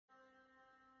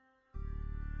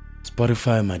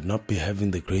Spotify might not be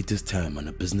having the greatest time on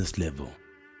a business level,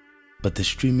 but the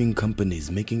streaming company is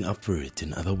making up for it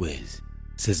in other ways,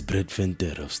 says Brett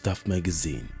Venter of Stuff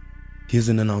Magazine. Here's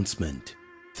an announcement: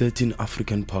 13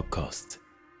 African podcasts,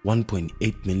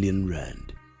 1.8 million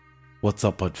rand. What's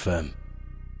up, Pod Fam?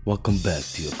 Welcome back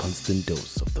to your constant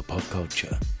dose of the pop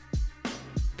culture.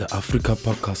 The Africa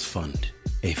Podcast Fund,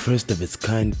 a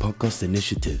first-of-its-kind podcast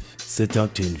initiative, set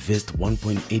out to invest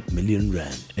 1.8 million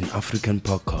rand in African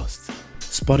podcasts.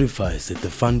 Spotify said the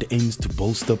fund aims to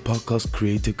bolster podcast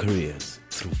creator careers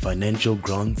through financial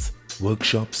grants,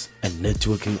 workshops, and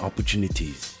networking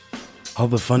opportunities. How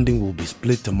the funding will be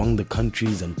split among the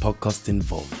countries and podcasts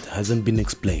involved hasn't been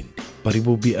explained, but it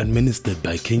will be administered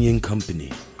by Kenyan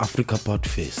company Africa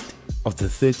Podfest. Of the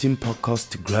 13 podcasts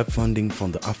to grab funding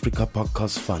from the Africa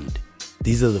Podcast Fund,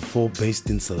 these are the 4 based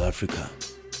in South Africa.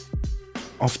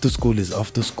 After School is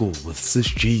After School with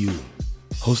SysGU,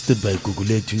 hosted by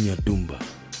Gugulethu Nyatumba.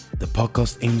 The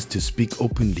podcast aims to speak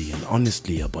openly and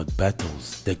honestly about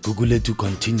battles that Gugulethu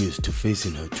continues to face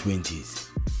in her 20s.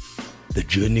 The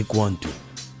Journey Kwantu,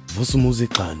 Vusumuzi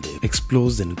Kande,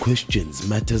 explores and questions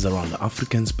matters around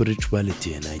African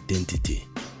spirituality and identity.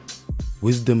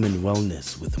 Wisdom and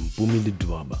Wellness with Mpumile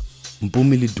Dwaba.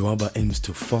 Mpumile Dwaba aims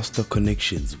to foster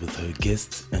connections with her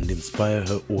guests and inspire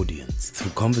her audience through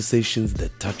conversations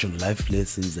that touch on life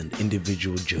lessons and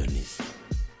individual journeys.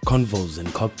 Convos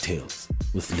and Cocktails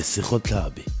with Lesego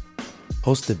Tlabe,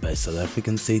 hosted by South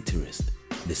African satirist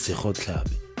Lesego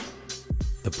Tlabe.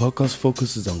 The podcast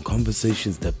focuses on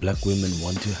conversations that black women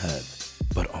want to have,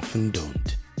 but often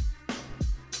don't.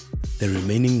 The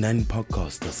remaining 9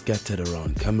 podcasts are scattered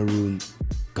around Cameroon,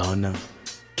 Ghana,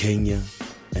 Kenya,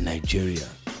 and Nigeria.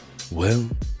 Well,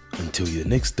 until your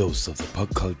next dose of the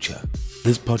pop culture,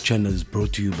 this pod channel is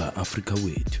brought to you by Africa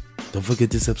Weed. Don't forget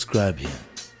to subscribe here.